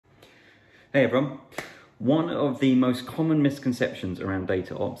Hey everyone. One of the most common misconceptions around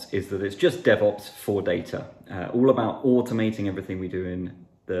DataOps is that it's just DevOps for data, all about automating everything we do in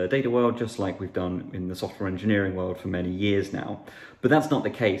the data world, just like we've done in the software engineering world for many years now. But that's not the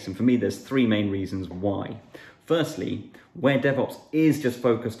case, and for me there's three main reasons why. Firstly, where DevOps is just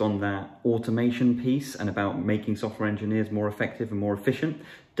focused on that automation piece and about making software engineers more effective and more efficient,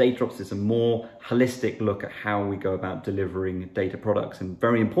 DataOps is a more holistic look at how we go about delivering data products, and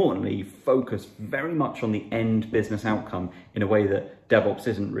very importantly, focus very much on the end business outcome in a way that DevOps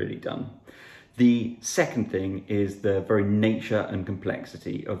isn't really done. The second thing is the very nature and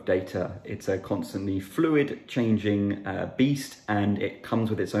complexity of data. It's a constantly fluid, changing beast, and it comes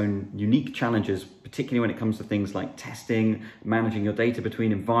with its own unique challenges, particularly when it comes to things like testing, managing your data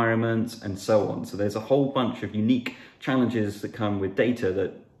between environments, and so on. So there's a whole bunch of unique challenges that come with data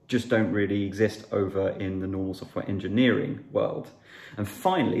that just don't really exist over in the normal software engineering world. And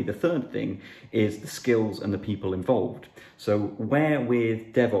finally, the third thing is the skills and the people involved. So where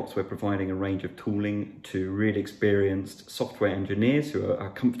with DevOps, we're providing a range of tooling to really experienced software engineers who are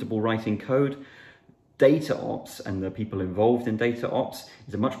comfortable writing code, DataOps and the people involved in DataOps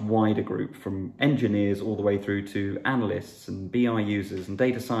is a much wider group, from engineers all the way through to analysts and BI users and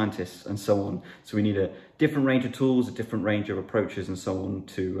data scientists and so on. So we need a different range of tools, a different range of approaches and so on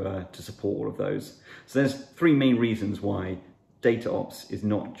to support all of those. So there's three main reasons why DataOps is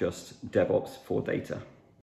not just DevOps for data.